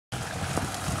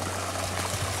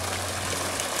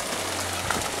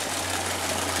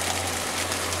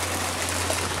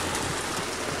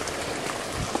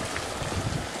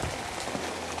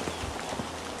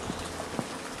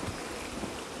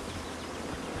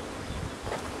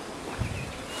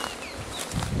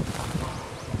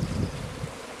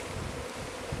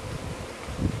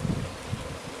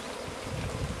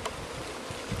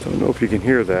if you can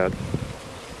hear that.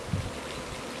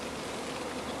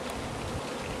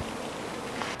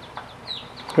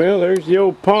 Well, there's the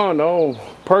old pond all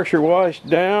pressure washed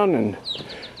down, and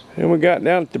then we got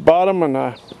down at the bottom, and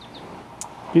I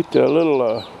get a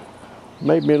little,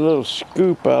 made me a little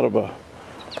scoop out of a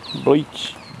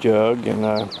bleach jug, and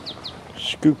I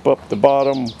scoop up the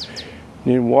bottom,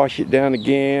 then wash it down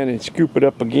again, and scoop it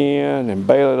up again, and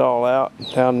bail it all out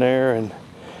down there. And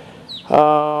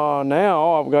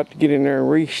now I've got to get in there and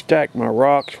restack my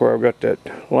rocks where I've got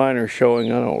that liner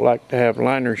showing. I don't like to have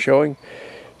liner showing,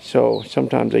 so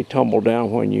sometimes they tumble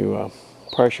down when you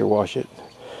pressure wash it.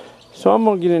 So I'm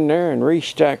going to get in there and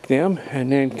restack them,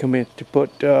 and then commit to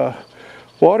put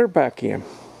water back in.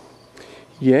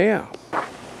 Yeah.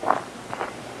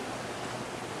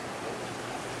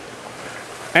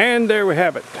 And there we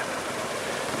have it.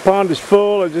 The pond is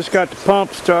full. I just got the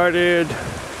pump started.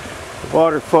 The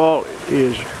waterfall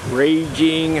is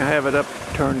raging. I have it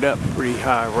turned up pretty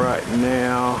high right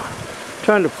now. I'm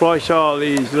trying to flush all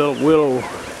these little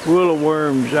willow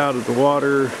worms out of the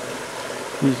water.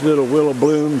 These little willow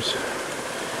blooms.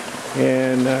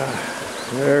 And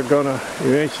they're gonna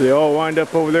eventually all wind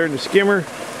up over there in the skimmer.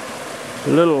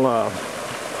 The little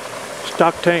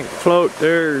stock tank float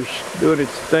there's doing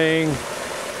its thing.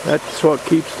 That's what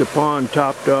keeps the pond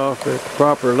topped off at the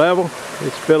proper level.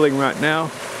 It's filling right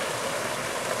now.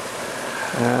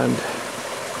 And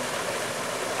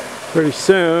pretty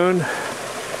soon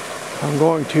I'm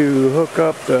going to hook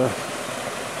up the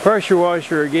pressure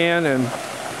washer again and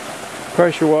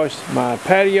pressure wash my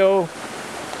patio.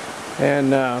 And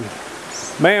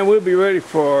man, we'll be ready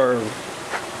for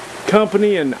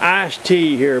company and iced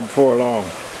tea here before long.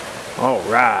 All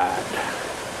right.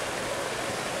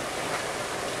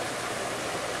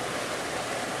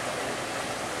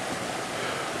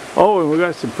 Oh, and we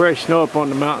got some fresh snow up on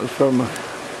the mountains from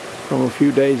a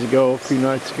few days ago, a few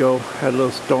nights ago. Had a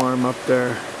little storm up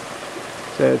there.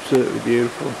 It's absolutely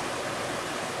beautiful.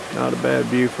 Not a bad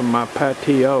view from my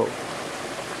patio.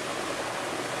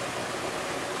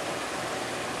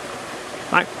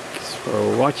 Thanks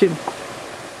for watching.